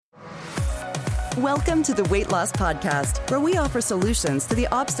Welcome to the Weight Loss Podcast, where we offer solutions to the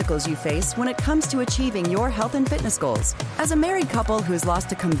obstacles you face when it comes to achieving your health and fitness goals. As a married couple who's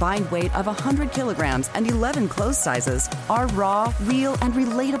lost a combined weight of 100 kilograms and 11 clothes sizes, our raw, real, and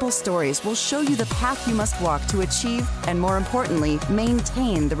relatable stories will show you the path you must walk to achieve and, more importantly,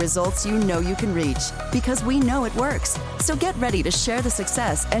 maintain the results you know you can reach. Because we know it works. So get ready to share the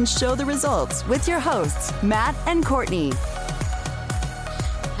success and show the results with your hosts, Matt and Courtney.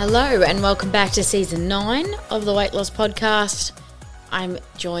 Hello and welcome back to Season 9 of the Weight Loss Podcast. I'm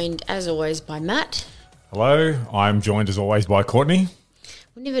joined, as always, by Matt. Hello, I'm joined, as always, by Courtney.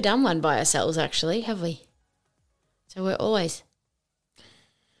 We've never done one by ourselves, actually, have we? So we're always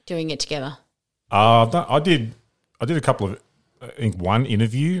doing it together. I did a couple of, I think, one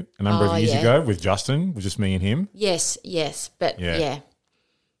interview a number of years ago with Justin. It was just me and him. Yes, but yeah.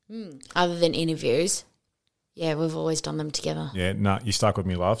 Other than interviews, yeah, we've always done them together. Yeah, no, you stuck with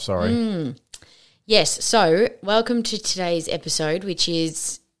me, love. Sorry. Yes, so welcome to today's episode, which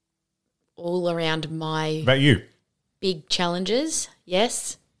is all around About you. Big challenges.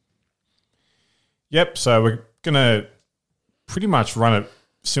 Yes. Yep, so we're going to pretty much run it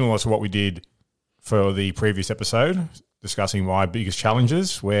similar to what we did for the previous episode, discussing my biggest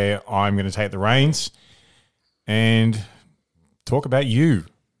challenges, where I'm going to take the reins and talk about you,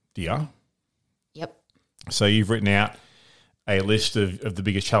 dear. Yep. So you've written out a list of the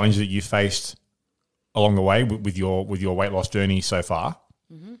biggest challenges that you faced along the way with your weight loss journey so far.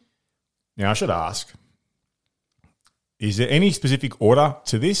 Mm-hmm. Now, I should ask, is there any specific order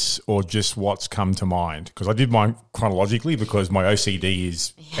to this or just what's come to mind? Because I did mine chronologically because my OCD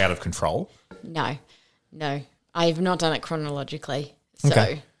is out of control. No. I've not done it chronologically. So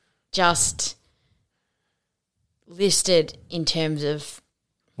Okay. Just listed in terms of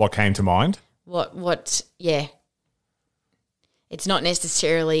What came to mind? yeah. It's not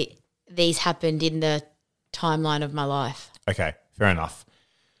necessarily these happened in the timeline of my life. Okay, fair enough.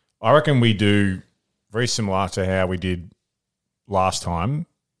 I reckon we do very similar to how we did last time,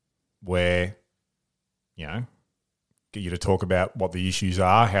 where, get you to talk about what the issues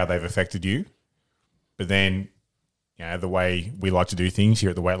are, how they've affected you. But then, the way we like to do things here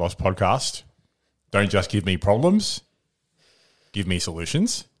at the Weight Loss Podcast, don't just give me problems, give me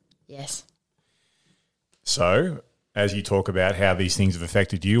solutions. Yes. So, as you talk about how these things have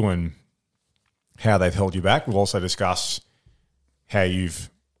affected you and how they've held you back, we'll also discuss how you've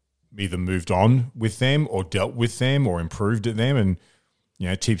either moved on with them or dealt with them or improved at them, and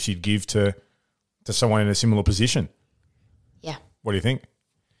tips you'd give to someone in a similar position. Yeah. What do you think?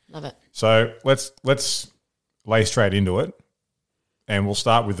 Love it. So let's lay straight into it, and we'll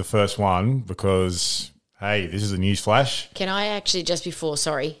start with the first one because, hey, this is a news flash. Can I actually, just before,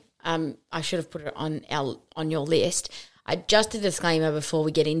 I should have put it on your list. Just a disclaimer before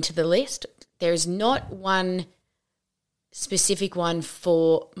we get into the list. There is not one specific one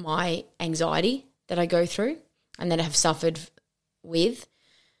for my anxiety that I go through and that I have suffered with,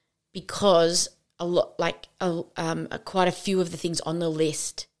 because quite a few of the things on the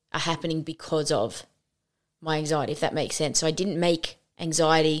list are happening because of my anxiety, if that makes sense. So I didn't make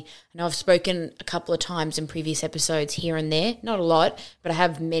anxiety, and I've spoken a couple of times in previous episodes here and there, not a lot, but I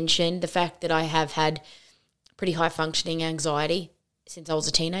have mentioned the fact that I have had pretty high functioning anxiety since I was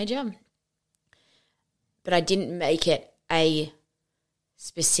a teenager, but I didn't make it a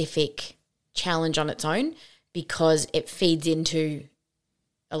specific challenge on its own because it feeds into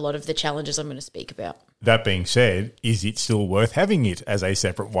a lot of the challenges I'm going to speak about. That being said, is it still worth having it as a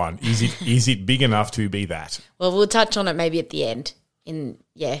separate one? Is it big enough to be that? Well, we'll touch on it maybe at the end.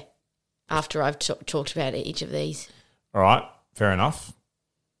 After I've talked about each of these. All right, fair enough.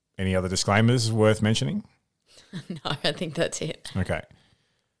 Any other disclaimers worth mentioning? No, I think that's it. Okay.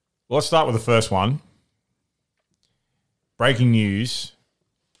 Well, let's start with the first one. Breaking news.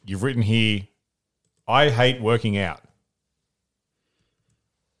 You've written here, I hate working out.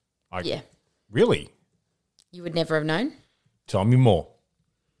 Yeah. Really? You would never have known? Tell me more.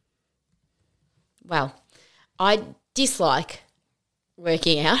 Well, I dislike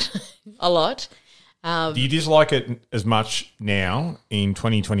working out a lot. Do you dislike it as much now in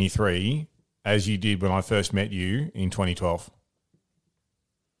 2023 as you did when I first met you in 2012?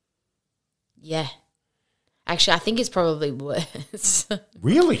 Yeah. Actually, I think it's probably worse.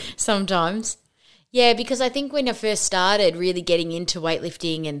 Really? Sometimes. Yeah, because I think when I first started really getting into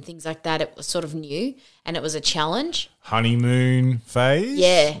weightlifting and things like that, it was sort of new and it was a challenge. Honeymoon phase?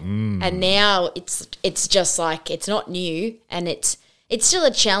 Yeah. And now it's just like, it's not new and it's still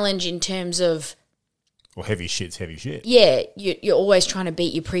a challenge in terms of... Well, heavy shit's heavy shit. Yeah, you're always trying to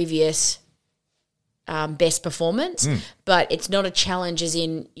beat your previous best performance, but it's not a challenge as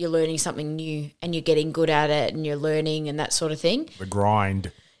in you're learning something new and you're getting good at it and you're learning and that sort of thing. The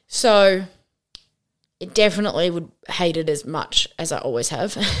grind. So it definitely would hate it as much as I always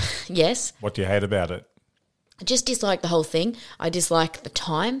have. Yes. What do you hate about it? I just dislike the whole thing. I dislike the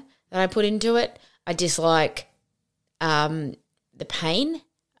time that I put into it. I dislike the pain.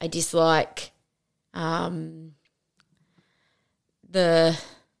 I dislike the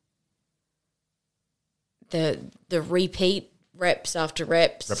repeat reps after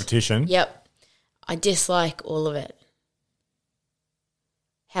reps. Repetition. Yep. I dislike all of it.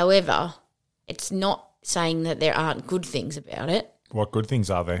 However, it's not saying that there aren't good things about it. What good things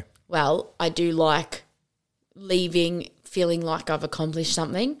are there? Well, I do like leaving feeling like I've accomplished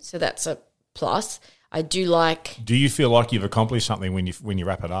something, so that's a plus. I do like. Do you feel like you've accomplished something when you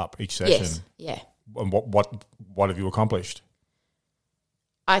wrap it up each session? Yes. Yeah. And what have you accomplished?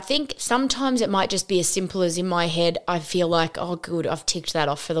 I think sometimes it might just be as simple as in my head, I feel like, oh, good, I've ticked that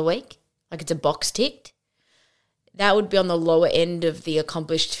off for the week. Like it's a box ticked. That would be on the lower end of the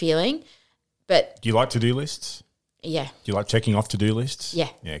accomplished feeling. But do you like to-do lists? Yeah. Do you like checking off to-do lists? Yeah.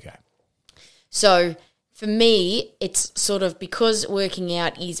 Yeah, okay. So for me, it's sort of because working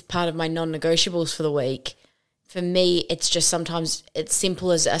out is part of my non-negotiables for the week, for me, it's just sometimes it's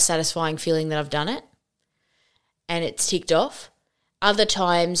simple as a satisfying feeling that I've done it and it's ticked off. Other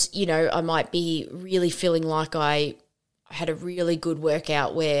times, you know, I might be really feeling like I had a really good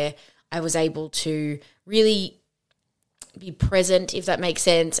workout where I was able to really be present, if that makes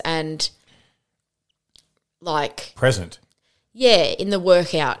sense, and like... Present? Yeah, in the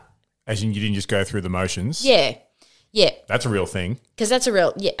workout. As in you didn't just go through the motions? Yeah, yeah. That's a real thing. Because that's a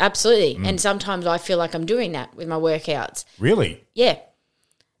real... Yeah, absolutely. And sometimes I feel like I'm doing that with my workouts. Really? Yeah.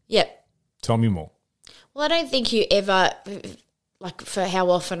 Yeah. Tell me more. Well, I don't think you ever... Like for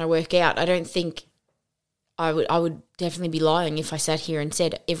how often I work out, I don't think I would definitely be lying if I sat here and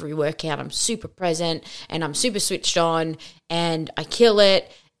said every workout I'm super present and I'm super switched on and I kill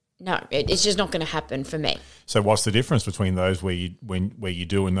it. No, it's just not going to happen for me. So what's the difference between those where you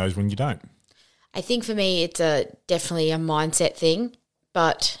do and those when you don't? I think for me it's definitely a mindset thing,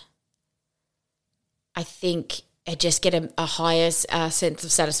 but I think I just get a higher sense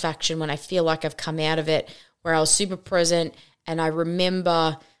of satisfaction when I feel like I've come out of it where I was super present. And I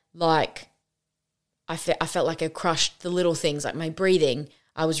remember, like, I felt like I crushed the little things, like my breathing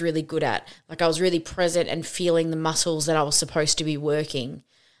I was really good at. Like I was really present and feeling the muscles that I was supposed to be working.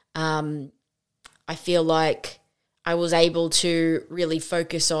 I feel like I was able to really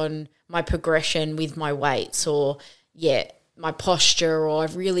focus on my progression with my weights or, my posture, or I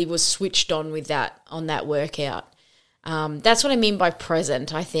really was switched on with that, on that workout. That's what I mean by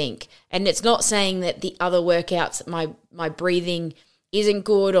present, I think. And it's not saying that the other workouts, my breathing isn't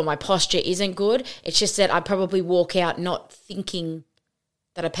good or my posture isn't good. It's just that I probably walk out not thinking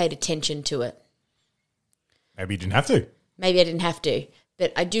that I paid attention to it. Maybe you didn't have to. Maybe I didn't have to.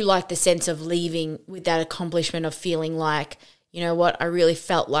 But I do like the sense of leaving with that accomplishment of feeling like, you know what, I really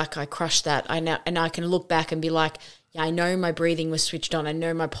felt like I crushed that. And I can look back and be like, yeah, I know my breathing was switched on. I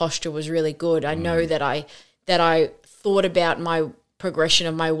know my posture was really good. I know that I thought about my progression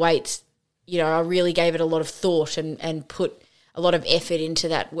of my weights. You know, I really gave it a lot of thought and put a lot of effort into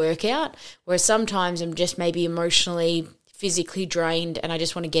that workout, whereas sometimes I'm just maybe emotionally, physically drained and I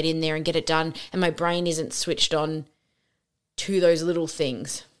just want to get in there and get it done and my brain isn't switched on to those little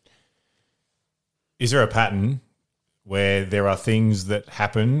things. Is there a pattern where there are things that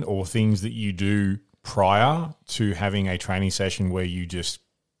happen or things that you do prior to having a training session where you just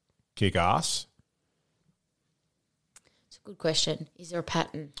kick ass? Good question. Is there a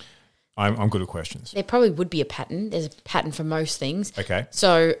pattern? I'm good at questions. There probably would be a pattern. There's a pattern for most things. Okay.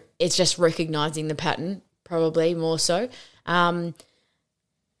 So it's just recognizing the pattern, probably more so. I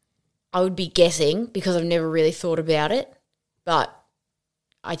would be guessing because I've never really thought about it. But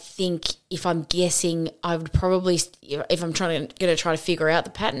I think if I'm guessing, I would probably, if I'm going to try to figure out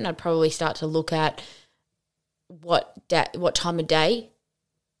the pattern, I'd probably start to look at what time of day.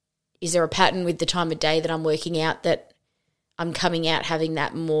 Is there a pattern with the time of day that I'm working out that I'm coming out having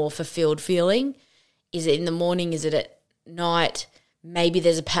that more fulfilled feeling? Is it in the morning? Is it at night? Maybe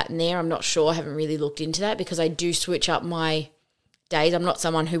there's a pattern there. I'm not sure. I haven't really looked into that because I do switch up my days. I'm not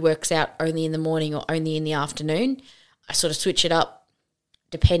someone who works out only in the morning or only in the afternoon. I sort of switch it up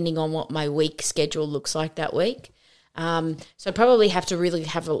depending on what my week schedule looks like that week. So I probably have to really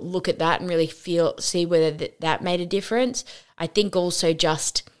have a look at that and really see whether that made a difference. I think also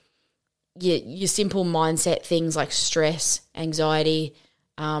just your simple mindset things like stress, anxiety,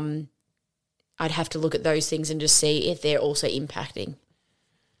 I'd have to look at those things and just see if they're also impacting.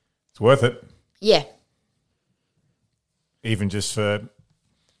 It's worth it. Yeah. Even just for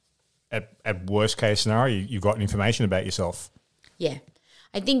at worst case scenario, you've got information about yourself. Yeah.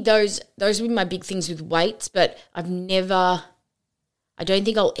 I think those would be my big things with weights, but I don't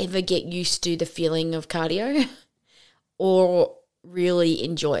think I'll ever get used to the feeling of cardio or really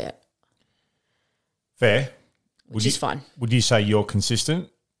enjoy it. Fair. Which is fun. Would you say you're consistent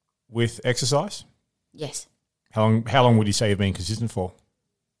with exercise? Yes. How long would you say you've been consistent for?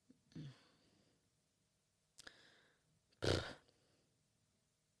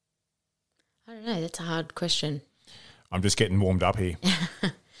 I don't know. That's a hard question. I'm just getting warmed up here.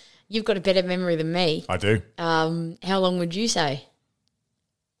 You've got a better memory than me. I do. How long would you say?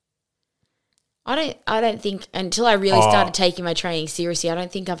 I don't think until I really started taking my training seriously, I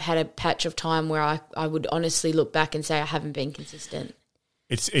don't think I've had a patch of time where I would honestly look back and say I haven't been consistent.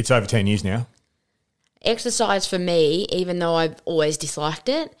 It's over 10 years now. Exercise for me, even though I've always disliked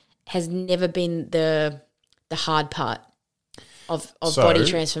it, has never been the hard part of body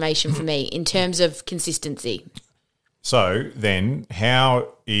transformation for me in terms of consistency. So then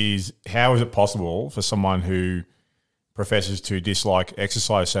how is it possible for someone who professes to dislike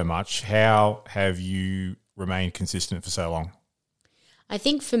exercise so much, how have you remained consistent for so long? I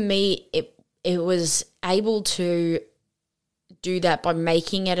think for me it was able to do that by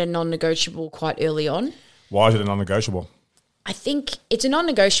making it a non-negotiable quite early on. Why is it a non-negotiable? I think it's a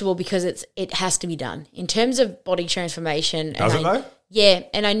non-negotiable because it has to be done. In terms of body transformation. Does it though? Yeah,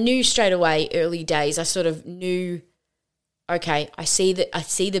 and I knew straight away, early days, I sort of knew, okay, I see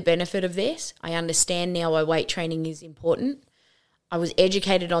the benefit of this. I understand now why weight training is important. I was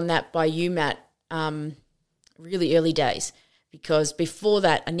educated on that by you, Matt, really early days, because before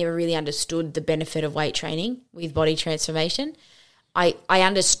that, I never really understood the benefit of weight training with body transformation. I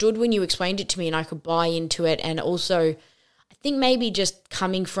understood when you explained it to me and I could buy into it, and also I think maybe just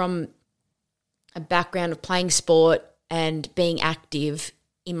coming from a background of playing sport and being active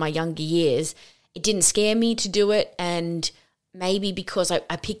in my younger years, it didn't scare me to do it, and maybe because I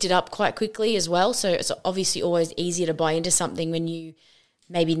picked it up quite quickly as well. So it's obviously always easier to buy into something when you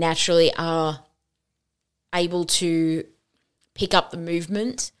maybe naturally are able to pick up the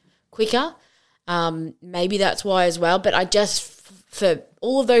movement quicker. Maybe that's why as well. But I just, for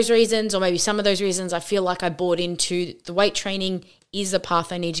all of those reasons, or maybe some of those reasons, I feel like I bought into the weight training is the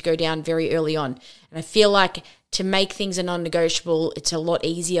path I need to go down very early on. And I feel like to make things a non-negotiable, it's a lot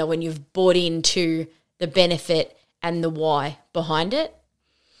easier when you've bought into the benefit and the why behind it.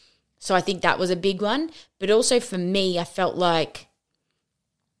 So I think that was a big one. But also for me, I felt like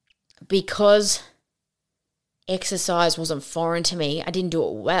because exercise wasn't foreign to me, I didn't do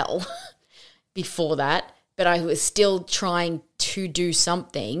it well before that, but I was still trying to do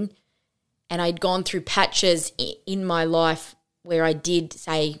something. And I'd gone through patches in my life where I did,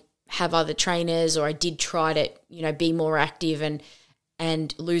 say, have other trainers, or I did try to, be more active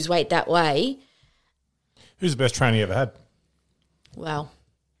and lose weight that way. Who's the best trainer you ever had? Well,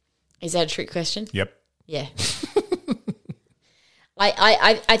 is that a trick question? Yep. Yeah.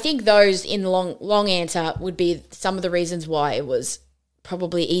 I think those in the long answer would be some of the reasons why it was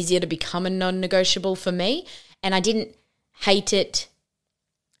probably easier to become a non-negotiable for me, and I didn't hate it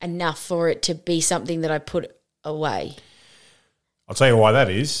enough for it to be something that I put away. I'll tell you why that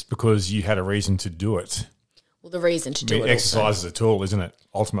is, because you had a reason to do it. Well, the reason to do it. Exercise is a tool, isn't it?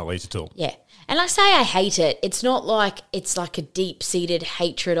 Ultimately, it's a tool. Yeah. And I say I hate it. It's not like it's like a deep-seated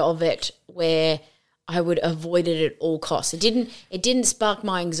hatred of it where I would avoid it at all costs. It didn't spark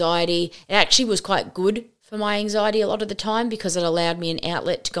my anxiety. It actually was quite good for my anxiety a lot of the time because it allowed me an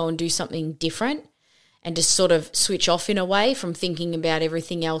outlet to go and do something different and to sort of switch off in a way from thinking about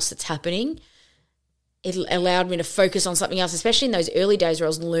everything else that's happening. It allowed me to focus on something else, especially in those early days where I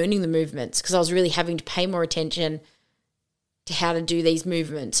was learning the movements, because I was really having to pay more attention to how to do these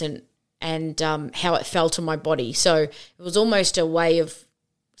movements and how it felt on my body. So it was almost a way of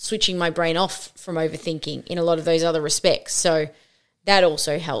switching my brain off from overthinking in a lot of those other respects. So that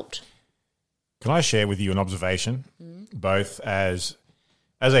also helped. Can I share with you an observation, both as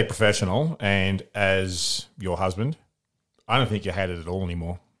a professional and as your husband? I don't think you hate it at all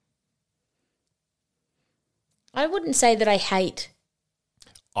anymore. I wouldn't say that I hate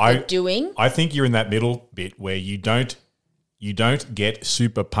doing. I think you're in that middle bit where you don't get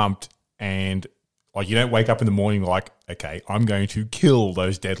super pumped and like you don't wake up in the morning like, okay, I'm going to kill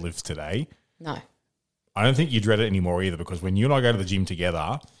those deadlifts today. No. I don't think you dread it anymore either, because when you and I go to the gym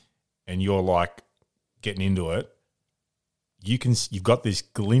together and you're like getting into it, you've got this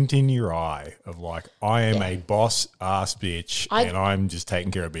glint in your eye of like, I am a boss ass bitch and I'm just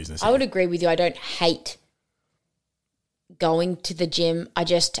taking care of business. I would agree with you. I don't hate going to the gym. I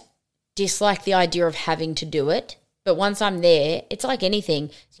just dislike the idea of having to do it. But once I'm there, it's like anything.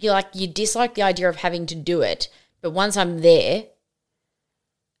 You dislike the idea of having to do it. But once I'm there,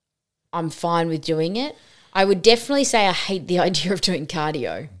 I'm fine with doing it. I would definitely say I hate the idea of doing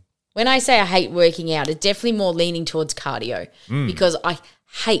cardio. When I say I hate working out, it's definitely more leaning towards cardio because I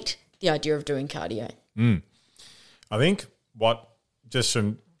hate the idea of doing cardio. I think just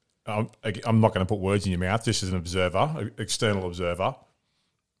from, I'm not going to put words in your mouth, just as an observer, an external observer,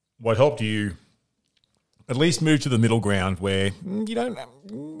 what helped you at least move to the middle ground where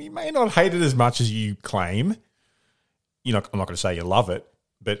you may not hate it as much as you claim. I'm not going to say you love it,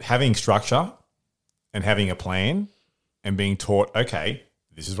 but having structure and having a plan and being taught, okay,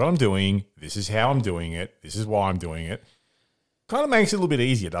 this is what I'm doing, this is how I'm doing it, this is why I'm doing it, kind of makes it a little bit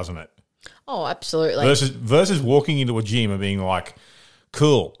easier, doesn't it? Oh, absolutely. Versus walking into a gym and being like,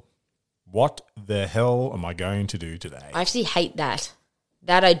 cool, what the hell am I going to do today? I actually hate that.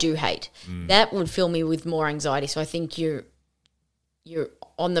 That I do hate. That would fill me with more anxiety. So I think you're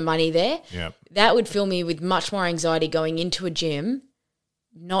on the money there. Yeah. That would fill me with much more anxiety going into a gym,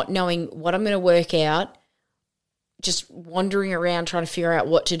 not knowing what I'm going to work out, just wandering around trying to figure out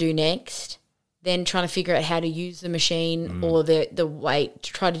what to do next, then trying to figure out how to use the machine or the weight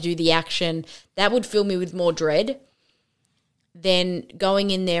to try to do the action. That would fill me with more dread than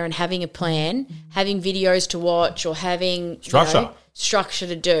going in there and having a plan, having videos to watch or having structure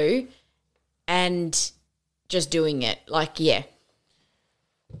to do and just doing it.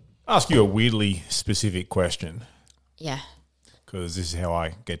 Ask you a weirdly specific question. Yeah. Because this is how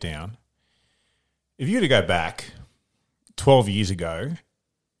I get down. If you were to go back 12 years ago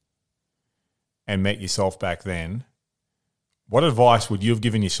and met yourself back then, what advice would you have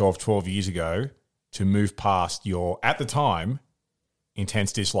given yourself 12 years ago to move past your, at the time,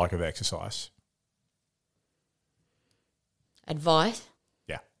 intense dislike of exercise? Advice?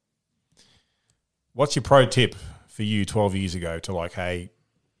 Yeah. What's your pro tip for you 12 years ago to hey,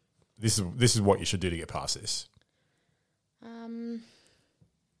 this is what you should do to get past this?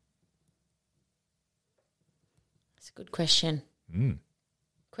 That's a good question.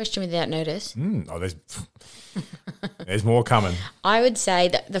 Question without notice. Oh, there's more coming. I would say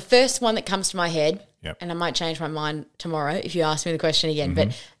that the first one that comes to my head, Yep. and I might change my mind tomorrow if you ask me the question again,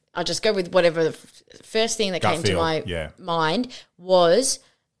 but I'll just go with whatever the first thing that came to my mind was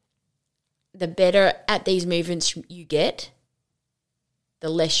the better at these movements you get, the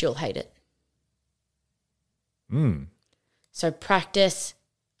less you'll hate it. So practice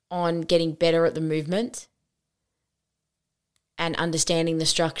on getting better at the movement and understanding the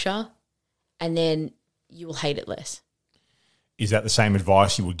structure, and then you will hate it less. Is that the same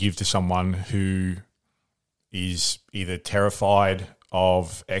advice you would give to someone who is either terrified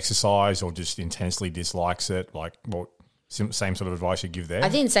of exercise or just intensely dislikes it? Same sort of advice you'd give there? I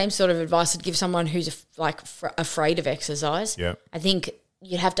think the same sort of advice I'd give someone who's afraid of exercise. Yeah. I think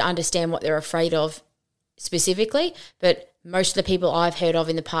you'd have to understand what they're afraid of specifically, but most of the people I've heard of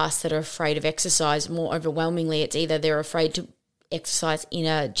in the past that are afraid of exercise, more overwhelmingly, it's either they're afraid to exercise in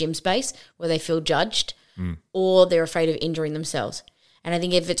a gym space where they feel judged or they're afraid of injuring themselves. And I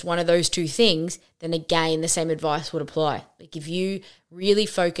think if it's one of those two things, then again, the same advice would apply. If you really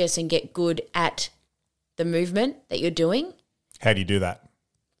focus and get good at the movement that you're doing. How do you do that?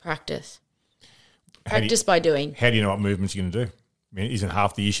 Practice. Practice by doing. How do you know what movements you're going to do? I mean, isn't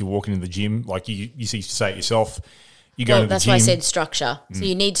half the issue walking in the gym? You say it yourself. You go to the gym. That's why I said structure. So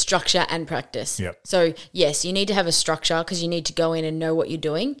you need structure and practice. Yep. So yes, you need to have a structure because you need to go in and know what you're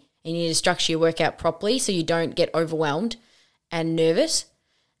doing. And you need to structure your workout properly so you don't get overwhelmed and nervous.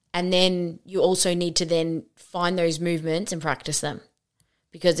 And then you also need to then find those movements and practice them.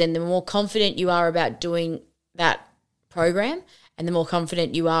 Because then the more confident you are about doing that program and the more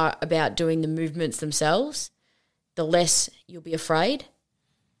confident you are about doing the movements themselves, the less you'll be afraid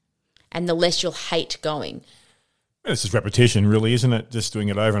and the less you'll hate going. It's just repetition, really, isn't it? Just doing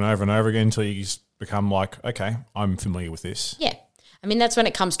it over and over and over again until you just become okay, I'm familiar with this. Yeah. I mean, that's when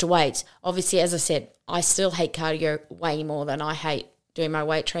it comes to weights. Obviously, as I said, I still hate cardio way more than I hate doing my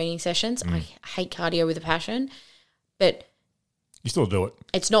weight training sessions. I hate cardio with a passion, but you still do it.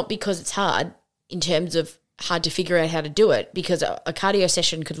 It's not because it's hard in terms of hard to figure out how to do it, because a cardio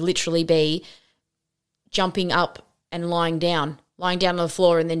session could literally be jumping up and lying down on the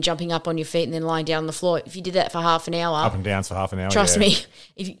floor and then jumping up on your feet and then lying down on the floor. If you did that for half an hour. Up and down for half an hour. Trust me,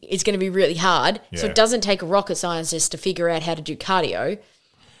 it's going to be really hard. Yeah. So it doesn't take a rocket scientist to figure out how to do cardio.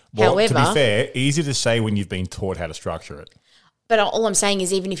 Well, however, to be fair, easy to say when you've been taught how to structure it. But all I'm saying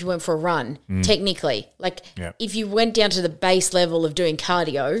is even if you went for a run, technically, if you went down to the base level of doing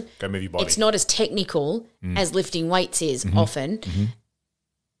cardio, go move your body. It's not as technical as lifting weights is often.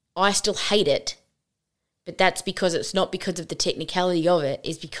 I still hate it, but that's because it's not because of the technicality of it,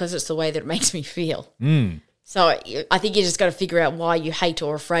 it's because it's the way that it makes me feel. So I think you just got to figure out why you hate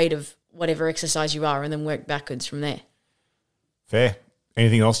or afraid of whatever exercise you are and then work backwards from there. Fair.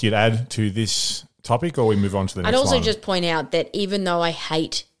 Anything else you'd add to this topic, or we move on to the next one? I'd also just point out that even though I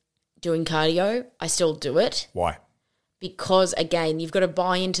hate doing cardio, I still do it. Why? Because, again, you've got to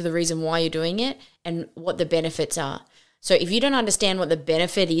buy into the reason why you're doing it and what the benefits are. So if you don't understand what the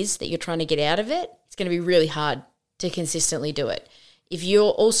benefit is that you're trying to get out of it, it's going to be really hard to consistently do it. If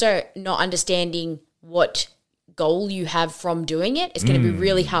you're also not understanding what goal you have from doing it, it's going to be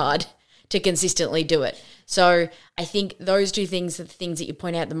really hard to consistently do it. So I think those two things are the things that you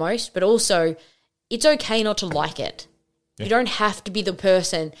point out the most, but also it's okay not to like it. Yeah. You don't have to be the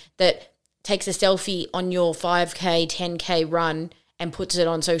person that takes a selfie on your 5K, 10K run and puts it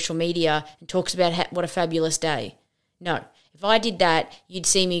on social media and talks about what a fabulous day. No. If I did that, you'd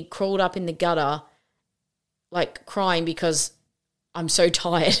see me crawled up in the gutter, like crying because I'm so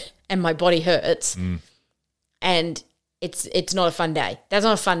tired and my body hurts. And it's not a fun day. That's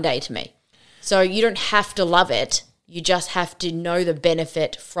not a fun day to me. So you don't have to love it. You just have to know the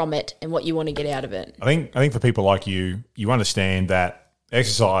benefit from it and what you want to get out of it. I think for people like you, you understand that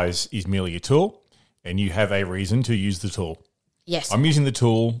exercise is merely a tool and you have a reason to use the tool. Yes. I'm using the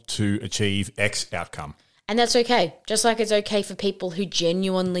tool to achieve X outcome. And that's okay. Just like it's okay for people who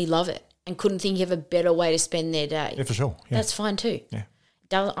genuinely love it and couldn't think of a better way to spend their day. Yeah, for sure. Yeah. That's fine too. Yeah.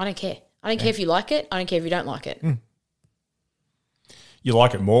 I don't care. I don't care if you like it. I don't care if you don't like it. You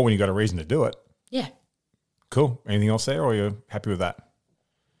like it more when you got a reason to do it. Yeah. Cool. Anything else there, or are you happy with that?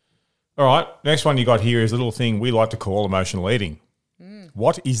 All right. Next one you got here is a little thing we like to call emotional eating.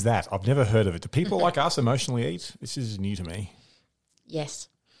 What is that? I've never heard of it. Do people like us emotionally eat? This is new to me. Yes.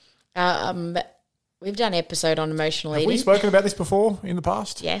 We've done an episode on emotional eating. Have we spoken about this before in the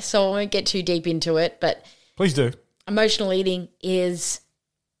past? Yes, so I won't get too deep into it, but... Please do. Emotional eating is...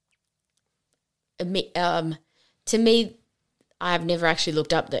 to me, I've never actually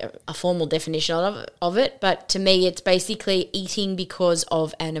looked up a formal definition of it, but to me it's basically eating because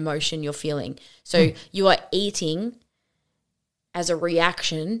of an emotion you're feeling. So you are eating as a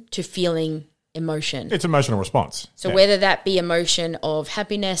reaction to feeling emotion. It's emotional response. So whether that be emotion of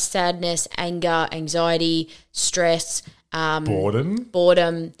happiness, sadness, anger, anxiety, stress,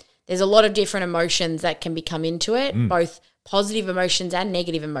 boredom, there's a lot of different emotions that can come into it, both positive emotions and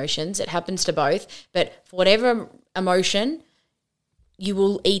negative emotions. It happens to both. But for whatever emotion, you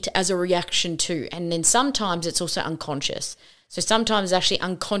will eat as a reaction to. And then sometimes it's also unconscious. So sometimes actually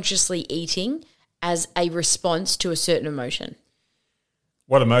unconsciously eating as a response to a certain emotion.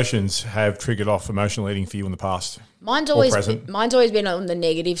 What emotions have triggered off emotional eating for you in the past? Mine's always been on the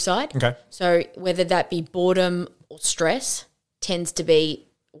negative side. Okay. So whether that be boredom or stress tends to be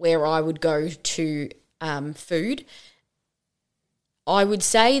where I would go to food. I would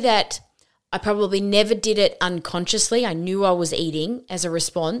say that I probably never did it unconsciously. I knew I was eating as a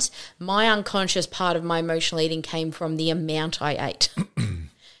response. My unconscious part of my emotional eating came from the amount I ate.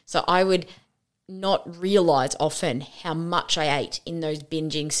 So I would not realise often how much I ate in those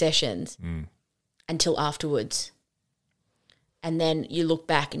binging sessions until afterwards. And then you look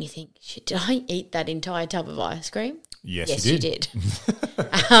back and you think, shit, did I eat that entire tub of ice cream? Yes, you did.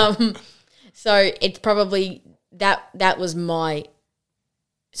 So it's probably that was my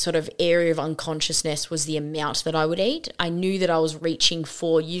sort of area of unconsciousness, was the amount that I would eat. I knew that I was reaching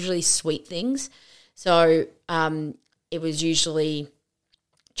for usually sweet things. So it was usually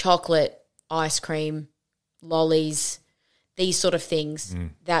chocolate, ice cream, lollies, these sort of things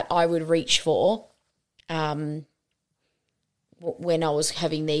that I would reach for when I was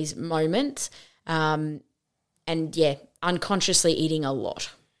having these moments. And, unconsciously eating a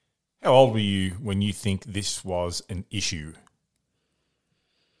lot. How old were you when you think this was an issue?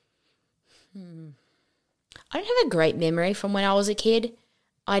 I don't have a great memory from when I was a kid.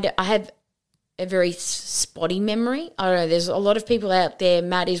 I have a very spotty memory. I don't know. There's a lot of people out there.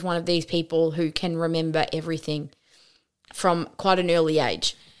 Matt is one of these people who can remember everything from quite an early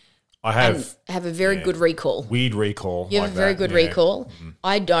age. I have a very good recall. Weird recall. You have a very good recall. Mm-hmm.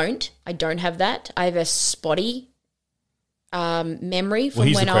 I don't have that. I have a spotty memory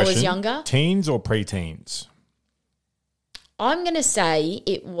from when I was younger. Teens or preteens? I'm going to say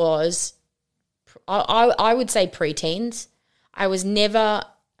it was, I would say preteens. I was never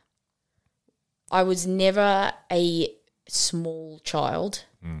a small child.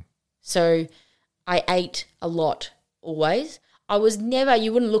 So I ate a lot always. I was never,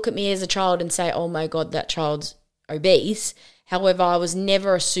 you wouldn't look at me as a child and say, oh my God, that child's obese. However, I was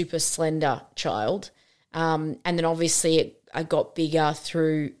never a super slender child. And then obviously I got bigger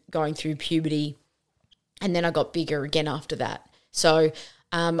through going through puberty, and then I got bigger again after that. So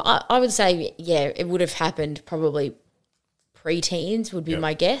I would say, yeah, it would have happened probably pre-teens would be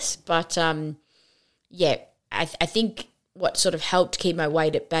my guess. But, yeah, I think what sort of helped keep my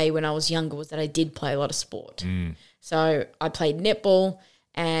weight at bay when I was younger was that I did play a lot of sport. So I played netball,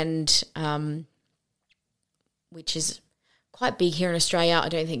 and which is quite big here in Australia. I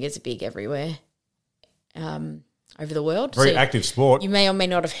don't think it's big everywhere over the world. Very active sport. You may or may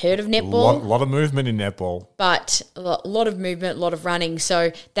not have heard of netball. A lot of movement in netball. But a lot of movement, a lot of running.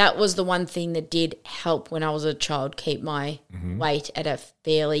 So that was the one thing that did help when I was a child keep my weight at a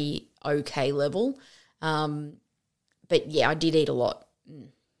fairly okay level. But, yeah, I did eat a lot.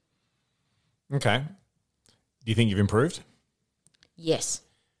 Okay. Do you think you've improved? Yes.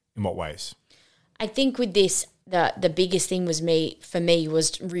 In what ways? I think with this, the biggest thing for me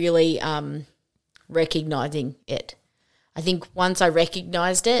was really recognising it. I think once I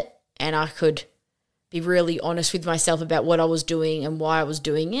recognised it and I could be really honest with myself about what I was doing and why I was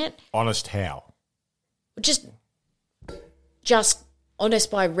doing it. Honest how? Just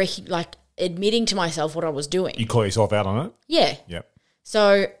honest by admitting to myself what I was doing. You call yourself out on it? Yeah. Yep.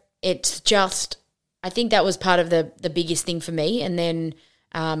 So it's just, I think that was part of the biggest thing for me. And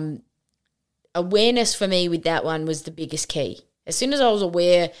then awareness for me with that one was the biggest key. As soon as I was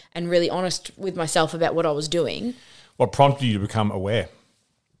aware and really honest with myself about what I was doing. What prompted you to become aware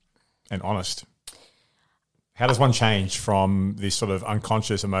and honest? How does one change from this sort of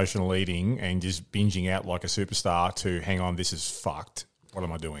unconscious emotional eating and just binging out like a superstar to, hang on, this is fucked. What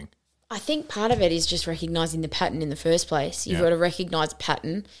am I doing? I think part of it is just recognising the pattern in the first place. You've got to recognise a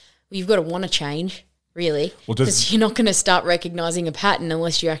pattern. You've got to want to change, really, because you're not going to start recognising a pattern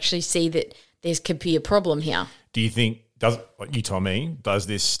unless you actually see that there could be a problem here. Do you think, like you told me, does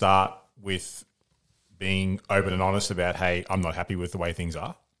this start with being open and honest about, hey, I'm not happy with the way things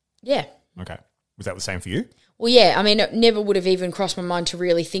are? Yeah. Okay. Was that the same for you? Well, yeah. I mean, it never would have even crossed my mind to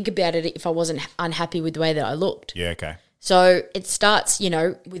really think about it if I wasn't unhappy with the way that I looked. Yeah, okay. So it starts,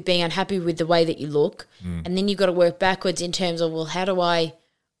 with being unhappy with the way that you look, and then you've got to work backwards in terms of, well, how do I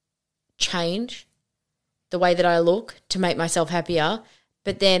change the way that I look to make myself happier?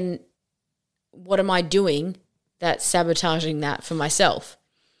 But then what am I doing that's sabotaging that for myself?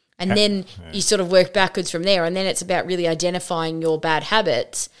 And then you sort of work backwards from there, and then it's about really identifying your bad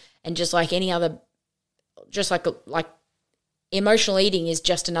habits, and just like any other, just like emotional eating is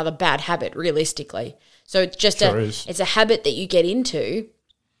just another bad habit, realistically. So it's just it's a habit that you get into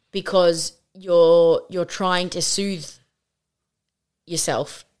because you're trying to soothe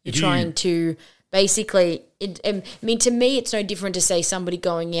yourself. You're trying to basically, I mean, to me, it's no different to say somebody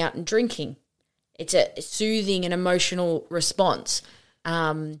going out and drinking. It's a soothing and emotional response.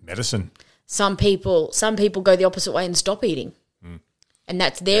 Medicine. Some people go the opposite way and stop eating. And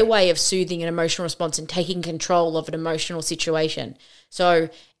that's their way of soothing an emotional response and taking control of an emotional situation. So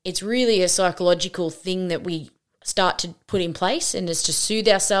it's really a psychological thing that we start to put in place, and it's to soothe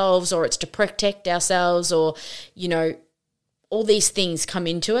ourselves, or it's to protect ourselves, or, all these things come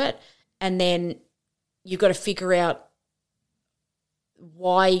into it. And then you've got to figure out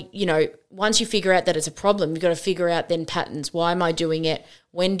why, once you figure out that it's a problem, you've got to figure out then patterns. Why am I doing it?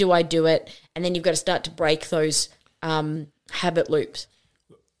 When do I do it? And then you've got to start to break those habit loops.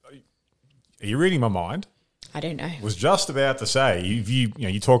 Are you reading my mind? I don't know. Was just about to say,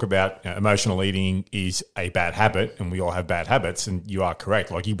 you talk about emotional eating is a bad habit, and we all have bad habits, and you are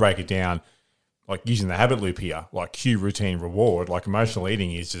correct. Like, you break it down, like using the habit loop here, like cue, routine, reward. Like, emotional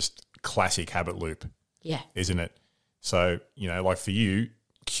eating is just classic habit loop. Yeah. Isn't it? So, like for you,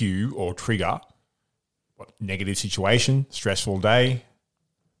 cue or trigger, what, negative situation, stressful day?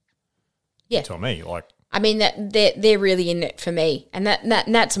 Yeah. Tell me, I mean, that they're really in it for me, and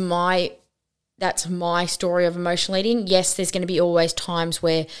that's my story of emotional eating. Yes, there's going to be always times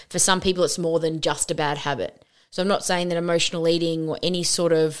where for some people it's more than just a bad habit. So I'm not saying that emotional eating or any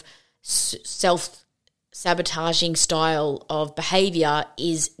sort of self-sabotaging style of behaviour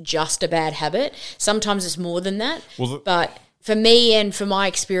is just a bad habit. Sometimes it's more than that. But for me and for my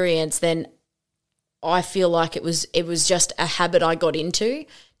experience, then I feel like it was just a habit I got into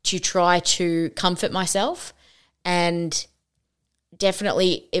to try to comfort myself. And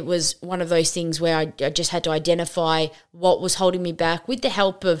definitely it was one of those things where I just had to identify what was holding me back with the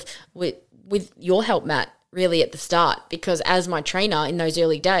help of, with your help, Matt, really at the start, because as my trainer in those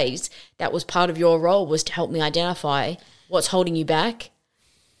early days, that was part of your role, was to help me identify what's holding you back.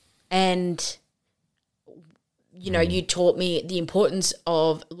 And, you taught me the importance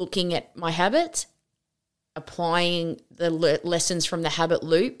of looking at my habits, applying the lessons from the habit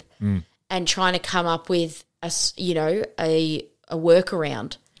loop, and trying to come up with a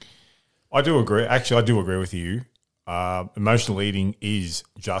workaround. I do agree. Actually, I do agree with you. Emotional eating is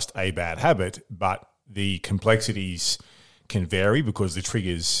just a bad habit, but the complexities can vary because the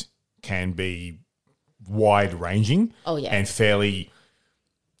triggers can be wide-ranging and fairly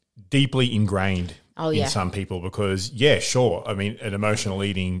deeply ingrained in some people because, sure, I mean, an emotional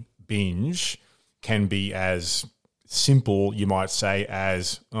eating binge can be as simple, you might say,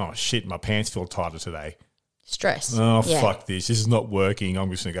 as, oh, shit, my pants feel tighter today. Stress. Oh, fuck this. This is not working.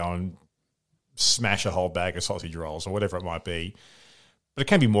 I'm just going to go and smash a whole bag of sausage rolls or whatever it might be. But it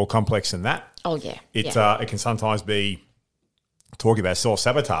can be more complex than that. Oh, yeah. It can sometimes be, talking about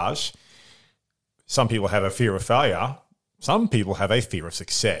self-sabotage, some people have a fear of failure. Some people have a fear of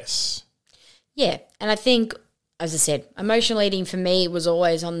success. Yeah, and I think, as I said, emotional eating for me was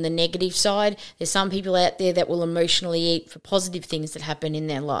always on the negative side. There's some people out there that will emotionally eat for positive things that happen in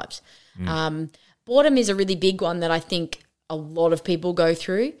their lives. Boredom is a really big one that I think a lot of people go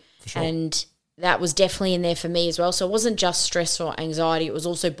through. For sure. And that was definitely in there for me as well. So it wasn't just stress or anxiety. It was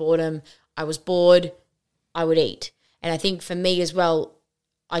also boredom. I was bored. I would eat. And I think for me as well,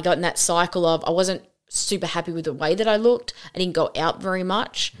 I got in that cycle of I wasn't super happy with the way that I looked. I didn't go out very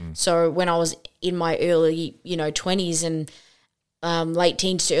much. So when I was in my early, 20s and late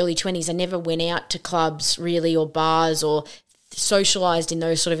teens to early 20s, I never went out to clubs really or bars or socialized in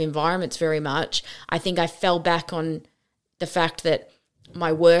those sort of environments very much. I think I fell back on the fact that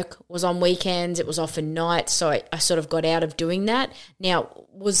my work was on weekends. It was often nights. So I sort of got out of doing that. Now,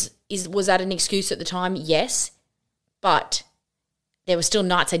 was that an excuse at the time? Yes. But there were still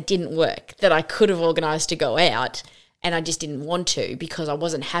nights I didn't work that I could have organised to go out and I just didn't want to because I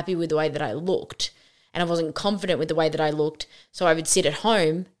wasn't happy with the way that I looked and I wasn't confident with the way that I looked. So I would sit at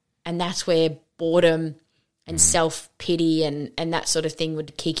home and that's where boredom and self-pity and that sort of thing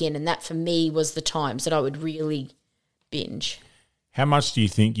would kick in. And that for me was the times that I would really binge. How much do you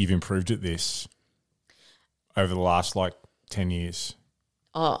think you've improved at this over the last 10 years?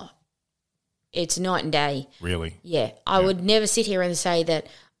 Oh, it's night and day. Really? Yeah. I would never sit here and say that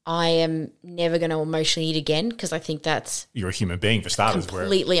I am never going to emotionally eat again because I think that's... You're a human being for starters.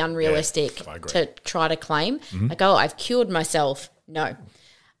 Completely unrealistic to try to claim. Like, oh, I've cured myself. No.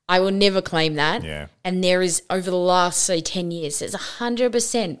 I will never claim that. Yeah. And there is, over the last, say, 10 years, there's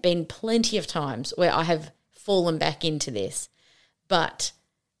 100% been plenty of times where I have fallen back into this. But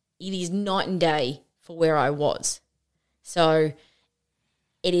it is night and day for where I was. So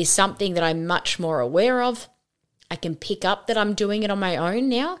it is something that I'm much more aware of. I can pick up that I'm doing it on my own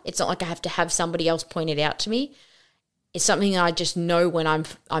now. It's not like I have to have somebody else point it out to me. It's something that I just know when I'm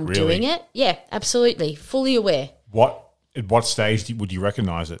Really? doing it. Yeah, absolutely. Fully aware. At what stage would you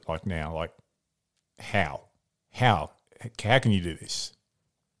recognise it now? Like how? How can you do this?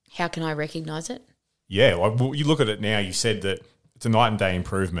 How can I recognise it? Yeah, you look at it now, you said that it's a night and day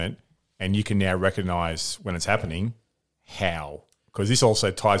improvement and you can now recognise when it's happening. How? Because this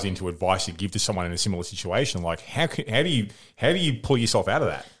also ties into advice you give to someone in a similar situation. Like how do you pull yourself out of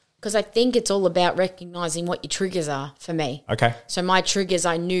that? Because I think it's all about recognising what your triggers are for me. Okay. So my triggers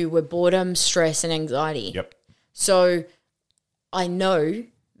I knew were boredom, stress and anxiety. Yep. So I know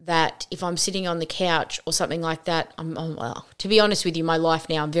that if I'm sitting on the couch or something like that, well, to be honest with you, my life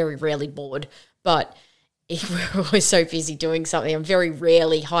now, I'm very rarely bored. But if we're always so busy doing something, I'm very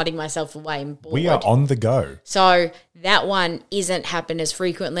rarely hiding myself away and bored. We are on the go. So that one isn't happen as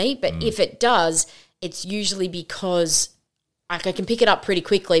frequently. But if it does, it's usually because I can pick it up pretty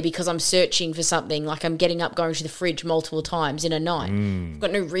quickly because I'm searching for something. Like I'm getting up, going to the fridge multiple times in a night. I've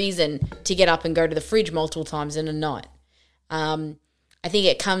got no reason to get up and go to the fridge multiple times in a night. I think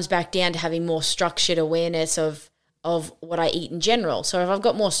it comes back down to having more structured awareness of what I eat in general. So if I've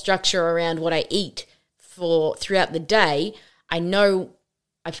got more structure around what I eat throughout the day, I know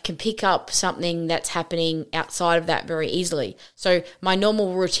I can pick up something that's happening outside of that very easily. So my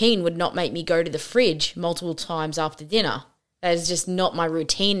normal routine would not make me go to the fridge multiple times after dinner. That is just not my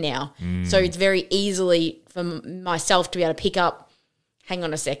routine now. So it's very easily for myself to be able to pick up, hang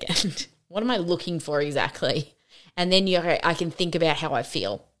on a second, what am I looking for exactly? And then I can think about how I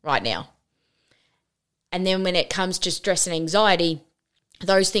feel right now. And then when it comes to stress and anxiety,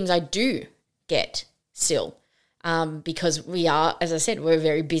 those things I do get still because we are, as I said, we're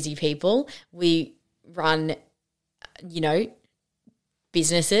very busy people. We run,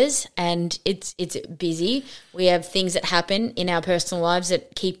 businesses and it's busy. We have things that happen in our personal lives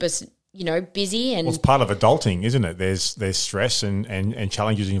that keep us, busy. And well, it's part of adulting, isn't it? There's stress and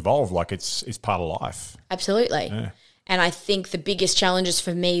challenges involved. Like it's part of life. Absolutely. Yeah. And I think the biggest challenges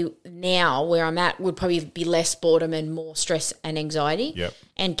for me now where I'm at would probably be less boredom and more stress and anxiety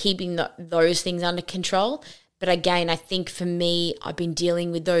and keeping those things under control. But again, I think for me, I've been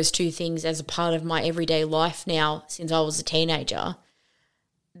dealing with those two things as a part of my everyday life now since I was a teenager,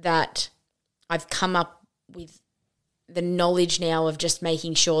 that I've come up with the knowledge now of just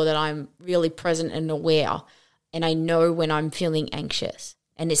making sure that I'm really present and aware, and I know when I'm feeling anxious.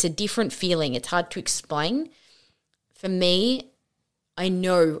 And it's a different feeling. It's hard to explain. For me, I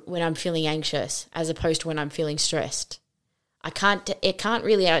know when I'm feeling anxious as opposed to when I'm feeling stressed. It can't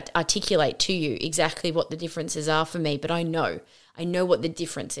really articulate to you exactly what the differences are for me, but I know what the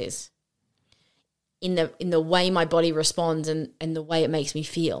difference is in the way my body responds and the way it makes me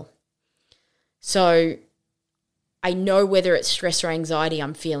feel. So I know whether it's stress or anxiety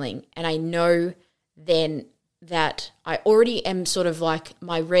I'm feeling, and I know then that I already am sort of like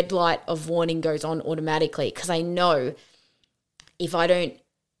my red light of warning goes on automatically, because I know if I don't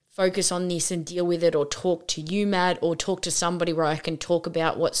focus on this and deal with it, or talk to you, Matt, or talk to somebody where I can talk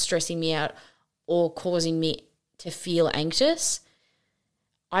about what's stressing me out or causing me to feel anxious,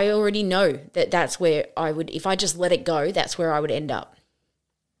 I already know that that's where I would, if I just let it go, that's where I would end up,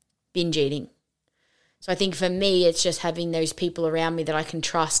 binge eating. So I think for me, it's just having those people around me that I can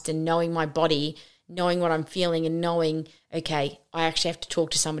trust, and knowing my body, knowing what I'm feeling, and knowing, okay, I actually have to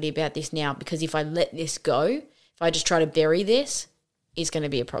talk to somebody about this now, because if I let this go, if I just try to bury this, it's going to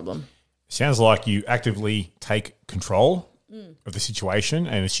be a problem. Sounds like you actively take control of the situation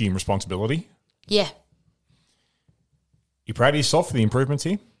and assume responsibility. Yeah. You proud of yourself for the improvements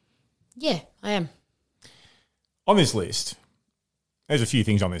here? Yeah, I am. On this list, there's a few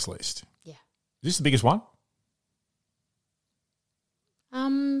things on this list. Yeah. Is this the biggest one?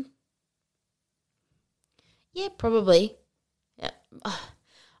 Yeah, probably. Yeah.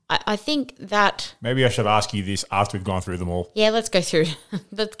 I think that... Maybe I should ask you this after we've gone through them all. Yeah, let's go through.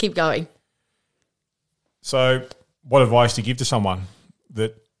 Let's keep going. So what advice do you give to someone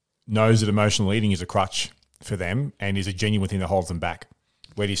that knows that emotional eating is a crutch for them and is a genuine thing that holds them back?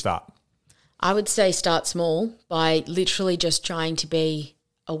 Where do you start? I would say start small by literally just trying to be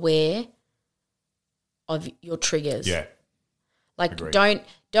aware of your triggers. Yeah. Like, Agreed.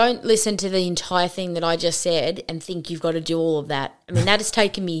 don't listen to the entire thing that I just said and think you've got to do all of that. I mean, that has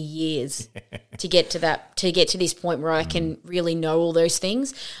taken me years to get to this point where I can really know all those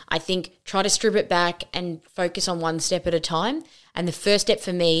things. I think try to strip it back and focus on one step at a time. And the first step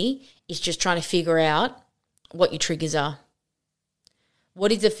for me is just trying to figure out what your triggers are.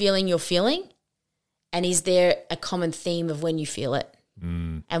 What is the feeling you're feeling? And is there a common theme of when you feel it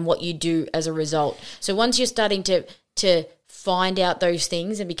and what you do as a result? So once you're starting to find out those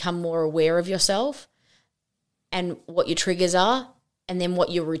things and become more aware of yourself and what your triggers are, and then what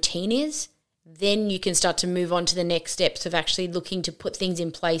your routine is, then you can start to move on to the next steps of actually looking to put things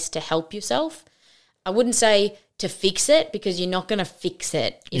in place to help yourself. I wouldn't say to fix it, because you're not going to fix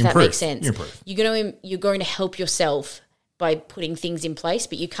it, if that makes sense. You're going to help yourself by putting things in place,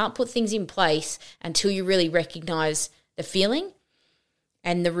 but you can't put things in place until you really recognize the feeling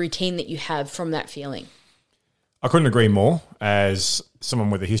and the routine that you have from that feeling. I couldn't agree more, as someone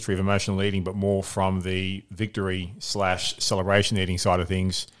with a history of emotional eating, but more from the victory/celebration eating side of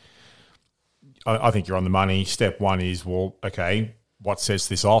things. I think you're on the money. Step one is, well, okay, what sets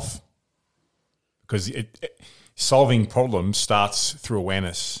this off? Because solving problems starts through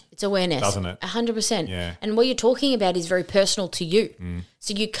awareness. It's awareness. Doesn't it? 100%. Yeah. And what you're talking about is very personal to you.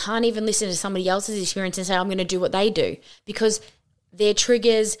 So you can't even listen to somebody else's experience and say, I'm going to do what they do, because their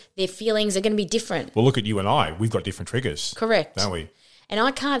triggers, their feelings are going to be different. Well, look at you and I. We've got different triggers. Correct. Don't we? And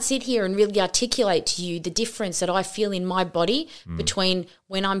I can't sit here and really articulate to you the difference that I feel in my body between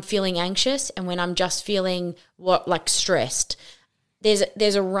when I'm feeling anxious and when I'm just feeling stressed.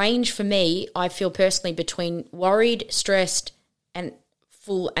 There's a range for me, I feel personally, between worried, stressed, and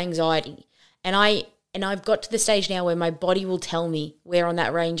full anxiety. And I've got to the stage now where my body will tell me where on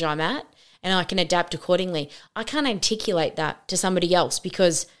that range I'm at, and I can adapt accordingly. I can't articulate that to somebody else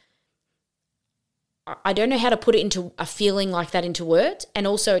because I don't know how to put it into a feeling like that into words, and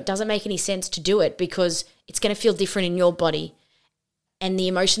also it doesn't make any sense to do it because it's going to feel different in your body, and the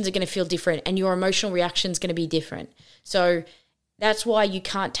emotions are going to feel different, and your emotional reaction is going to be different. So that's why you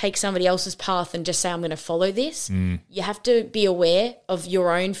can't take somebody else's path and just say, I'm going to follow this. You have to be aware of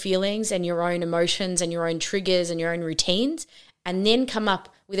your own feelings and your own emotions and your own triggers and your own routines, and then come up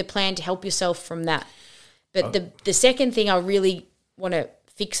with a plan to help yourself from that. But the second thing I really want to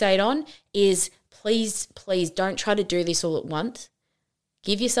fixate on is please don't try to do this all at once.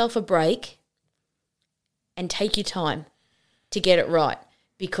 Give yourself a break and take your time to get it right,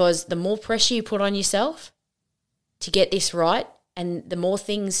 because the more pressure you put on yourself, to get this right, and the more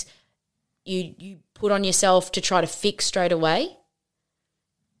things you put on yourself to try to fix straight away,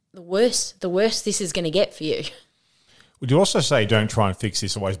 the worse this is going to get for you. Would you also say don't try and fix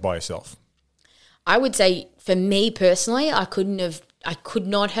this always by yourself? I would say for me personally, I could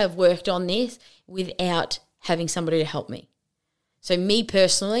not have worked on this without having somebody to help me. So me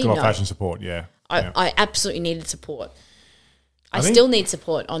personally, Good no. old-fashioned support, yeah. I absolutely needed support. I still need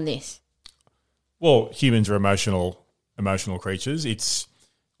support on this. Well, humans are emotional creatures. It's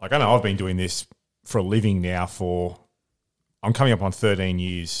like, I know I've been doing this for a living now I'm coming up on 13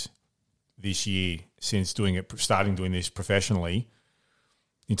 years this year since starting doing this professionally.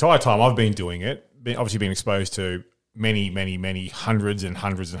 The entire time I've been doing it, obviously been exposed to many, many, many hundreds and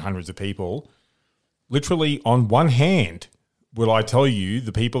hundreds and hundreds of people. Literally on one hand, will I tell you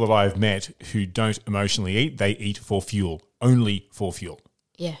the people that I've met who don't emotionally eat, they eat for fuel, only for fuel.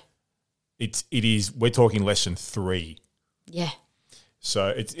 Yeah. We're talking less than 3. Yeah.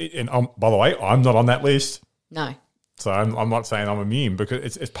 So by the way, I'm not on that list. No. So I'm not saying I'm immune,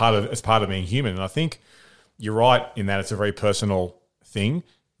 because it's part of being human. And I think you're right in that it's a very personal thing.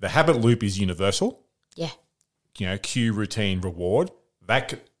 The habit loop is universal. Yeah. Cue, routine, reward.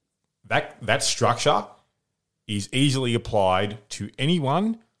 That structure is easily applied to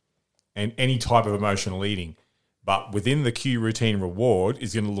anyone and any type of emotional eating. But within the cue, routine, reward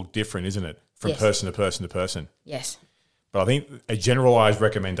is going to look different, isn't it? From person to person to person. Yes. But I think a generalized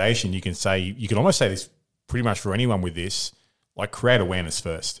recommendation, you can almost say this pretty much for anyone with this, like, create awareness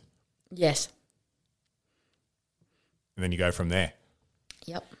first. Yes. And then you go from there.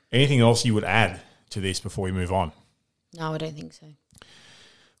 Yep. Anything else you would add to this before we move on? No, I don't think so.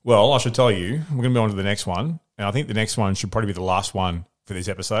 Well, I should tell you, we're going to move on to the next one. And I think the next one should probably be the last one for this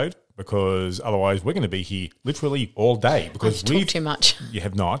episode, because otherwise we're going to be here literally all day. Because I've talked too much. You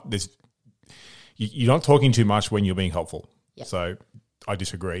have not. You're not talking too much when you're being helpful. Yep. So I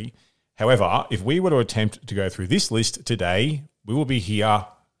disagree. However, if we were to attempt to go through this list today, we will be here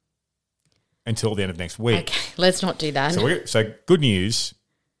until the end of next week. Okay, let's not do that. So good news,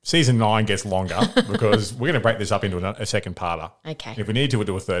 season 9 gets longer because we're going to break this up into a second parter. Okay. If we need to, we'll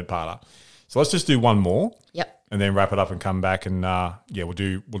do a third parter. So let's just do one more. Yep. And then wrap it up and come back and we'll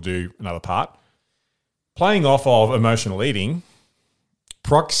do another part. Playing off of emotional eating,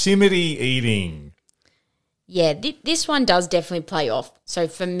 proximity eating. Yeah, this one does definitely play off. So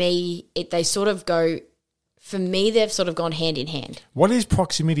for me, they've sort of gone hand in hand. What is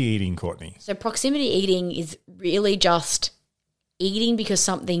proximity eating, Courtney? So proximity eating is really just eating because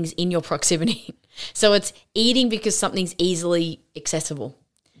something's in your proximity. So it's eating because something's easily accessible.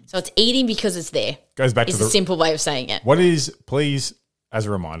 So it's eating because it's there. Goes back to the a simple way of saying it. What is, please, as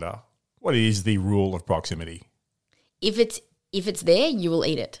a reminder, what is the rule of proximity? If it's there, you will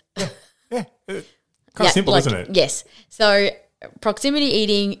eat it. Yeah. Kind of simple, isn't it? Yes. So proximity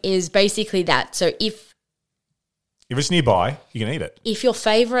eating is basically that. So if it's nearby, you can eat it. If your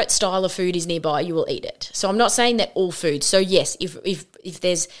favorite style of food is nearby, you will eat it. So I'm not saying that all food. So yes, if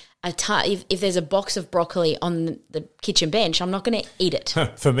there's if there's a box of broccoli on the kitchen bench, I'm not going to eat it.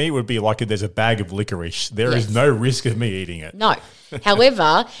 For me, it would be like if there's a bag of licorice. There is no risk of me eating it. No.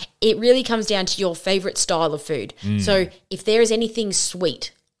 However, it really comes down to your favorite style of food. So if there is anything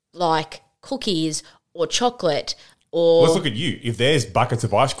sweet, like cookies or chocolate or... Let's look at you. If there's buckets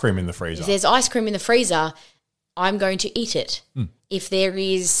of ice cream in the freezer. If there's ice cream in the freezer, I'm going to eat it. If there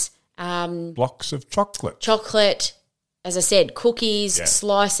is... blocks of chocolate. Chocolate, as I said, cookies,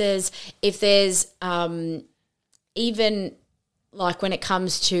 slices. If there's even like when it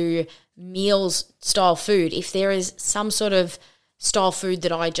comes to meals style food, if there is some sort of style food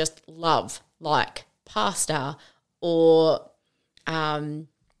that I just love, like pasta or I'm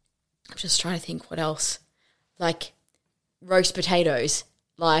just trying to think what else, like roast potatoes.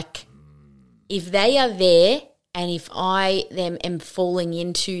 Like if they are there and if I am falling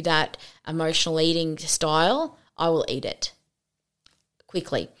into that emotional eating style, I will eat it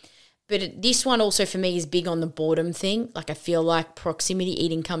quickly. But this one also for me is big on the boredom thing. Like I feel like proximity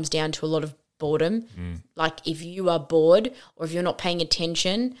eating comes down to a lot of boredom. Like if you are bored or if you're not paying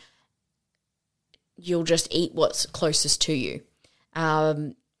attention, you'll just eat what's closest to you.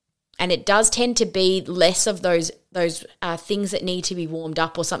 And it does tend to be less of those things that need to be warmed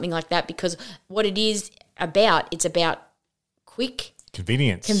up or something like that, because what it is about, it's about quick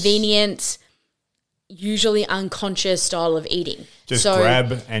convenience, usually unconscious style of eating. Just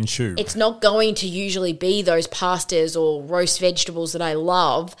grab and chew. It's not going to usually be those pastas or roast vegetables that I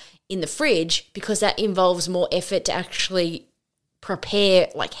love in the fridge, because that involves more effort to actually prepare,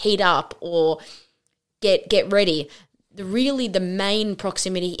 like heat up or get ready. the main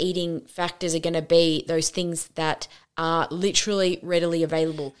proximity eating factors are going to be those things that are literally readily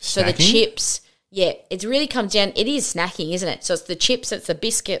available. Snacking? So the chips, yeah, it really comes down. It is snacking, isn't it? So it's the chips, it's the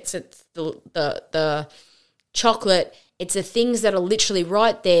biscuits, it's the chocolate. It's the things that are literally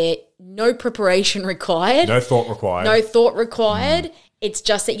right there. No preparation required. No thought required. No thought required. It's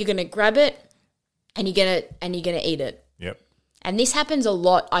just that you're going to grab it and you're gonna eat it. Yep. And this happens a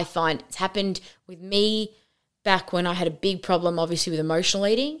lot. I find it's happened with me back when I had a big problem, obviously with emotional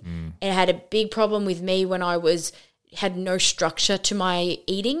eating. It had a big problem with me when I had no structure to my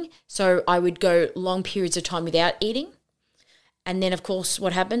eating. So I would go long periods of time without eating. And then, of course,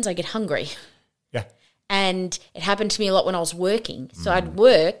 what happens? I get hungry. Yeah. And it happened to me a lot when I was working. So I'd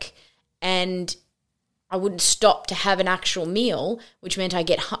work and I wouldn't stop to have an actual meal, which meant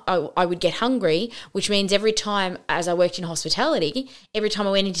I would get hungry, which means every time, as I worked in hospitality, every time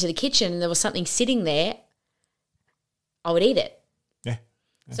I went into the kitchen and there was something sitting there, I would eat it. Yeah.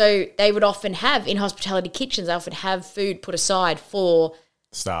 So they would often have, in hospitality kitchens, they often have food put aside for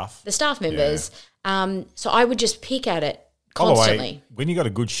Staff. the staff members. So I would just pick at it By the constantly. way, when you got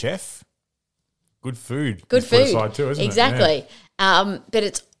a good chef, good food. Good is put food. aside too, isn't exactly. it? Yeah. But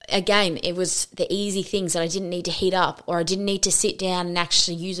it's, again, it was the easy things that I didn't need to heat up or I didn't need to sit down and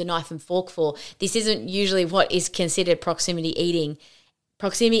actually use a knife and fork for. This isn't usually what is considered proximity eating.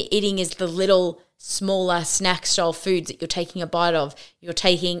 Proximity eating is the little smaller snack style foods that you're taking a bite of. You're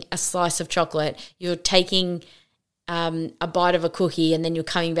taking a slice of chocolate. You're taking a bite of a cookie and then you're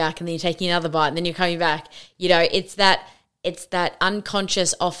coming back and then you're taking another bite and then you're coming back. You know, it's that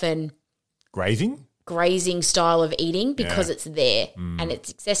unconscious, often grazing style of eating because it's there and it's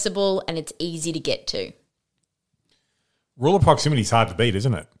accessible and it's easy to get to. Rule of proximity is hard to beat,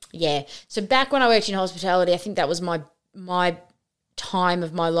 isn't it? Yeah. So back when I worked in hospitality, I think that was my time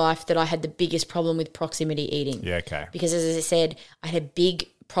of my life that I had the biggest problem with proximity eating. Yeah, okay. Because as I said, I had a big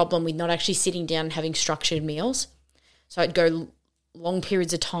problem with not actually sitting down and having structured meals. So I'd go long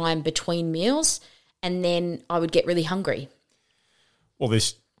periods of time between meals and then I would get really hungry. Well,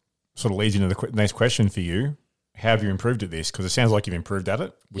 this sort of leads into the next question for you. How have you improved at this? Because it sounds like you've improved at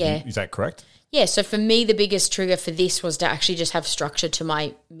it. Is that correct? Yeah, so for me, the biggest trigger for this was to actually just have structure to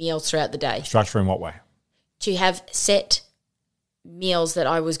my meals throughout the day. Structure in what way? To have set meals that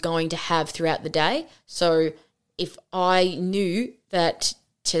I was going to have throughout the day. So if I knew that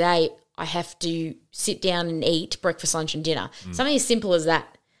today I have to sit down and eat breakfast, lunch and dinner, something as simple as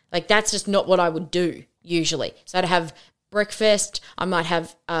that, like that's just not what I would do usually. So I'd have breakfast, I might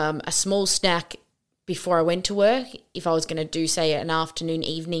have a small snack before I went to work if I was going to do, say, an afternoon,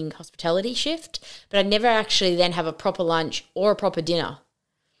 evening hospitality shift, but I'd never actually then have a proper lunch or a proper dinner.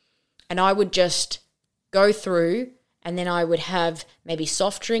 And I would just go through and then I would have maybe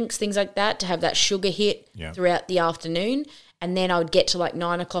soft drinks, things like that, to have that sugar hit throughout the afternoon. And then I would get to like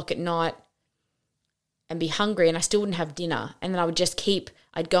 9 o'clock at night and be hungry and I still wouldn't have dinner. And then I would just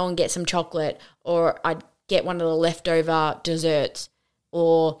I'd go and get some chocolate or I'd get one of the leftover desserts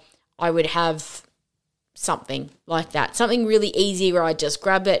or I would have something like that. Something really easy where I'd just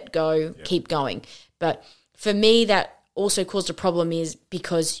grab it, go, keep going. But for me, that also caused a problem is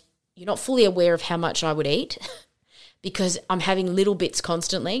because you're not fully aware of how much I would eat because I'm having little bits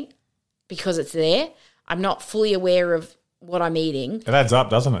constantly because it's there. I'm not fully aware of what I'm eating. It adds up,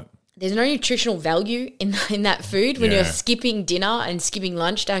 doesn't it? There's no nutritional value in that food when you're skipping dinner and skipping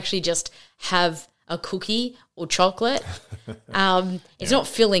lunch to actually just have a cookie or chocolate. It's not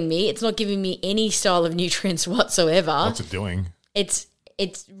filling me. It's not giving me any style of nutrients whatsoever. What's it doing? It's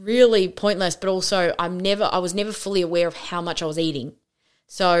really pointless, but also I was never fully aware of how much I was eating.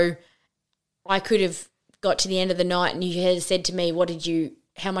 So I could have got to the end of the night and you had said to me,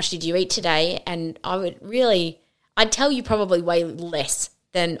 how much did you eat today? And I'd tell you probably way less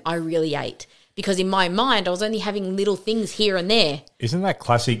than I really ate because in my mind I was only having little things here and there. Isn't that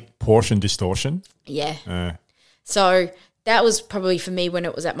classic portion distortion? Yeah. So that was probably for me when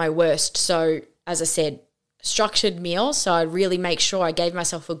it was at my worst. So as I said, structured meals. So I'd really make sure I gave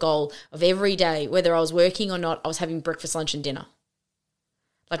myself a goal of every day, whether I was working or not, I was having breakfast, lunch and dinner.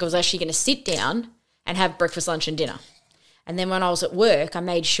 Like I was actually going to sit down and have breakfast, lunch and dinner. And then when I was at work, I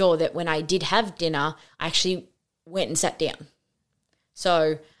made sure that when I did have dinner, I actually went and sat down.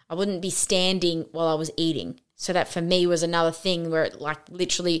 So I wouldn't be standing while I was eating. So that for me was another thing where it like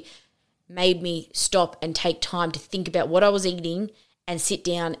literally made me stop and take time to think about what I was eating and sit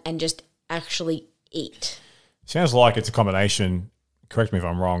down and just actually eat. Sounds like it's a combination, correct me if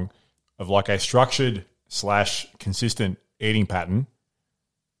I'm wrong, of like a structured / consistent eating pattern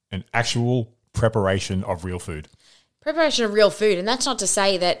and actual preparation of real food. Preparation of real food. And that's not to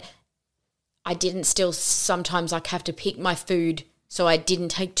say that I didn't still sometimes like have to pick my food so I didn't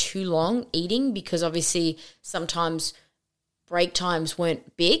take too long eating, because obviously sometimes break times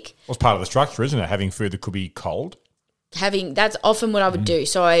weren't big. Well, it's part of the structure, isn't it? Having food that could be cold. That's often what I would do.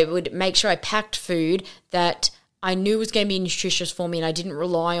 So I would make sure I packed food that I knew was going to be nutritious for me, and I didn't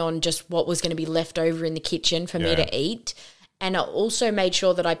rely on just what was going to be left over in the kitchen for me to eat. And I also made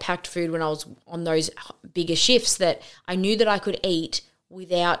sure that I packed food when I was on those bigger shifts that I knew that I could eat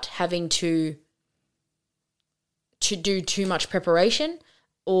without having to do too much preparation,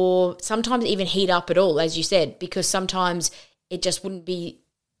 or sometimes even heat up at all, as you said, because sometimes it just wouldn't be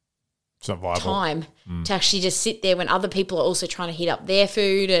it's not viable. Time to actually just sit there when other people are also trying to heat up their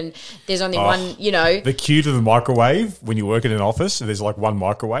food, and there's only one, you know. The queue to the microwave when you work in an office, and there's like one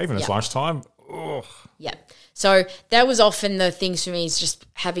microwave and it's lunchtime. Ugh. Yeah. So that was often the things for me, is just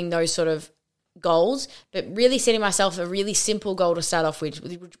having those sort of goals, but really setting myself a really simple goal to start off with,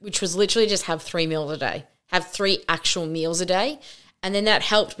 which was literally just have 3 meals a day, have 3 actual meals a day. And then that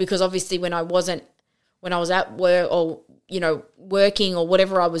helped because obviously when I was at work or, you know, working or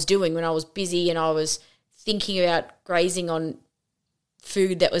whatever I was doing, when I was busy and I was thinking about grazing on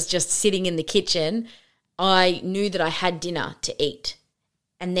food that was just sitting in the kitchen, I knew that I had dinner to eat.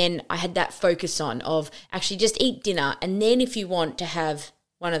 And then I had that focus on of actually just eat dinner, and then if you want to have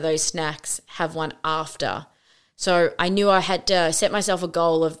one of those snacks, have one after. So I knew I had to set myself a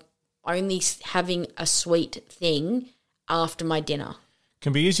goal of only having a sweet thing after my dinner. It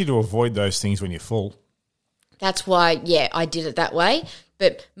can be easy to avoid those things when you're full. That's why, I did it that way.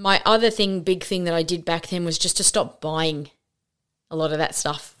 But my other big thing that I did back then was just to stop buying a lot of that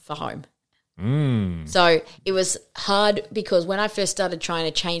stuff for home. So it was hard because when I first started trying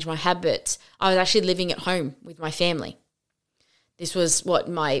to change my habits, I was actually living at home with my family. This was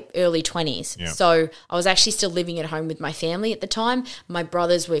my early 20s. Yeah. So I was actually still living at home with my family at the time. My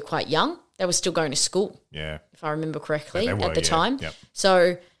brothers were quite young. They were still going to school, if I remember correctly, at the time. Yep.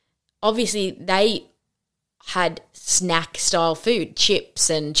 So obviously they had snack-style food, chips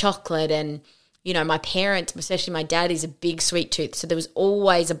and chocolate, and, you know, my parents, especially my dad, is a big sweet tooth, so there was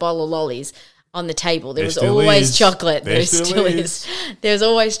always a bowl of lollies on the table. There was always chocolate. There still is. There was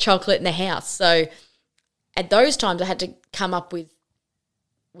always chocolate in the house. So at those times I had to come up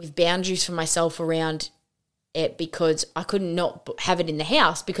with boundaries for myself around it, because I couldn't not have it in the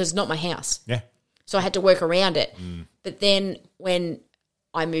house because it's not my house. Yeah. So I had to work around it. But then when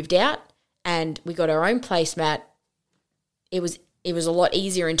I moved out and we got our own placemat, it was a lot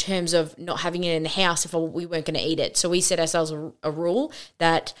easier in terms of not having it in the house if we weren't going to eat it. So we set ourselves a rule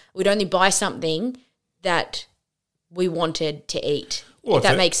that we'd only buy something that we wanted to eat, if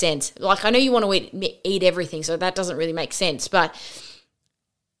that makes sense. Like, I know you want to eat everything, so that doesn't really make sense. But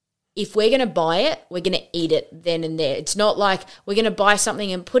if we're going to buy it, we're going to eat it then and there. It's not like we're going to buy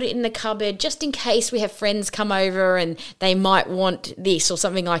something and put it in the cupboard just in case we have friends come over and they might want this or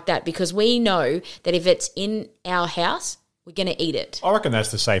something like that, because we know that if it's in our house, we're going to eat it. I reckon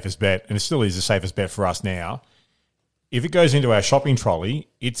that's the safest bet, and it still is the safest bet for us now. If it goes into our shopping trolley,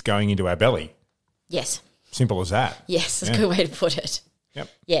 it's going into our belly. Yes. Simple as that. Yes, that's a good way to put it. Yep.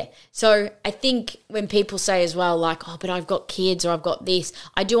 Yeah. So I think when people say as well, like, oh, but I've got kids or I've got this,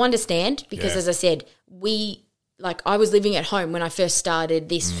 I do understand because, as I said, I was living at home when I first started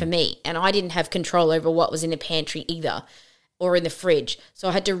this for me, and I didn't have control over what was in the pantry either or in the fridge. So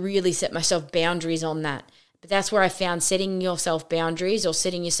I had to really set myself boundaries on that. But that's where I found setting yourself boundaries or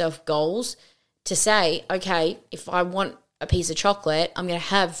setting yourself goals to say, okay, if I want a piece of chocolate, I'm going to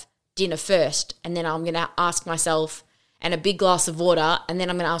have dinner first, and then I'm going to ask myself, and a big glass of water, and then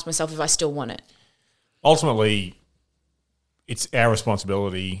I'm going to ask myself if I still want it. Ultimately, it's our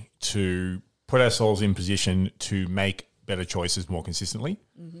responsibility to put ourselves in position to make better choices more consistently.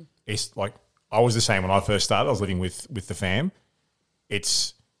 Mm-hmm. It's like, I was the same when I first started. I was living with the fam.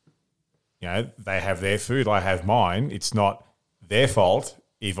 It's, you know, they have their food, I have mine. It's not their fault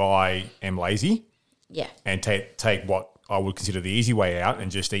if I am lazy and take what I would consider the easy way out and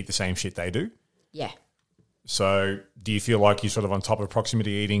just eat the same shit they do. Yeah. So do you feel like you're sort of on top of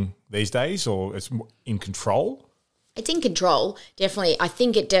proximity eating these days, or it's in control? It's in control, definitely. I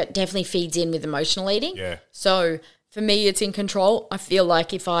think it definitely feeds in with emotional eating. Yeah. So for me, it's in control. I feel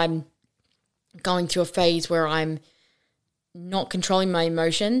like if I'm going through a phase where I'm not controlling my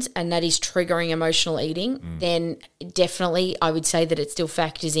emotions and that is triggering emotional eating, then definitely I would say that it still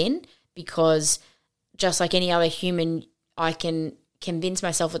factors in, because just like any other human, I can convince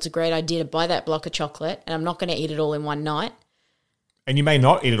myself it's a great idea to buy that block of chocolate, and I'm not going to eat it all in one night. And you may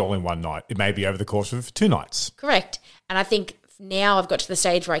not eat it all in one night. It may be over the course of 2 nights. Correct. And I think now I've got to the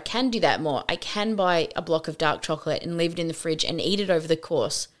stage where I can do that more. I can buy a block of dark chocolate and leave it in the fridge and eat it over the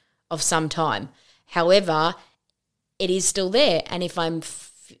course of some time. However, it is still there, and if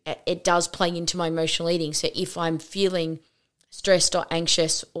it does play into my emotional eating. So if I'm feeling stressed or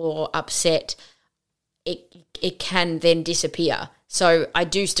anxious or upset, it can then disappear. So I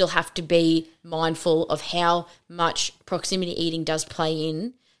do still have to be mindful of how much proximity eating does play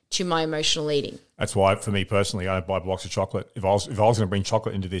in to my emotional eating. That's why, for me personally, I don't buy blocks of chocolate. If I was going to bring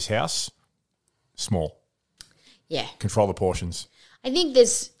chocolate into this house, small. Yeah. Control the portions. I think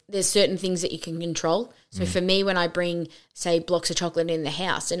there's certain things that you can control. So for me, when I bring, say, blocks of chocolate in the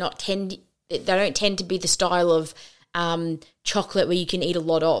house, they don't tend to be the style of chocolate where you can eat a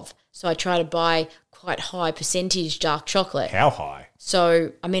lot of. So I try to buy quite high percentage dark chocolate. How high?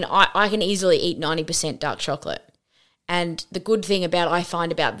 So, I mean, I can easily eat 90% dark chocolate. And the good thing I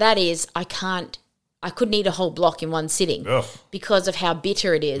find about that is I couldn't eat a whole block in one sitting. Ugh. Because of how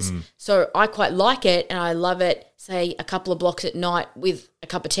bitter it is. So I quite like it, and I love it, say, a couple of blocks at night with a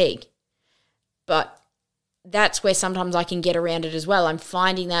cup of tea. But that's where sometimes I can get around it as well. I'm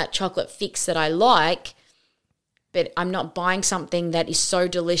finding that chocolate fix that I like, but I'm not buying something that is so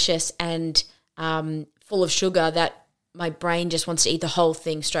delicious and full of sugar that my brain just wants to eat the whole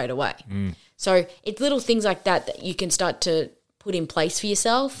thing straight away. So it's little things like that you can start to put in place for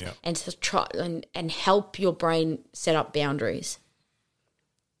yourself and to try and help your brain set up boundaries.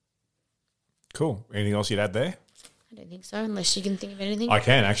 Cool. Anything else you'd add there? I don't think so, unless you can think of anything. I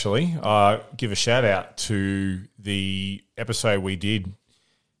can actually give a shout out to the episode we did,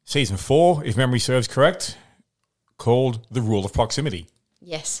 season 4, if memory serves correct, called The Rule of Proximity.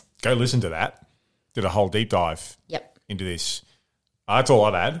 Yes. Go listen to that. Did a whole deep dive into this. That's all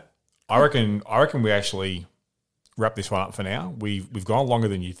I'd add. I reckon we actually wrap this one up for now. We've gone longer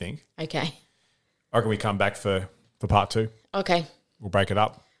than you think. Okay. I reckon we come back for part 2. Okay. We'll break it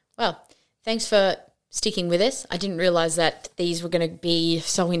up. Well, thanks for sticking with us. I didn't realise that these were going to be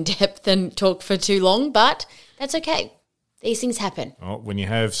so in-depth and talk for too long, but that's okay. These things happen. Well, when you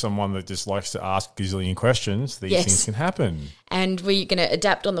have someone that just likes to ask a gazillion questions, these things can happen. And we're going to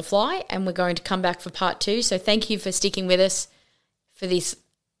adapt on the fly, and we're going to come back for part 2. So thank you for sticking with us for this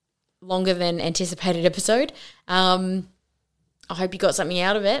longer than anticipated episode. I hope you got something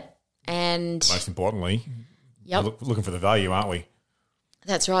out of it. And most importantly, we're looking for the value, aren't we?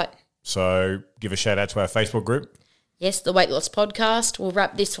 That's right. So give a shout out to our Facebook group. Yes, the Weight Loss Podcast. We'll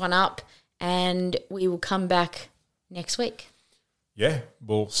wrap this one up, and we will come back next week. Yeah,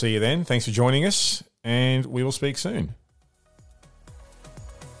 we'll see you then. Thanks for joining us, and we will speak soon.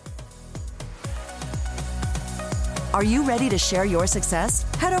 Are you ready to share your success?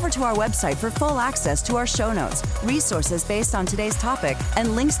 Head over to our website for full access to our show notes, resources based on today's topic,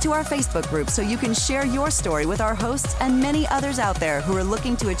 and links to our Facebook group so you can share your story with our hosts and many others out there who are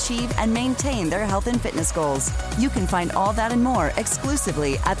looking to achieve and maintain their health and fitness goals. You can find all that and more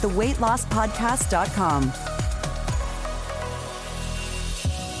exclusively at theweightlosspodcast.com.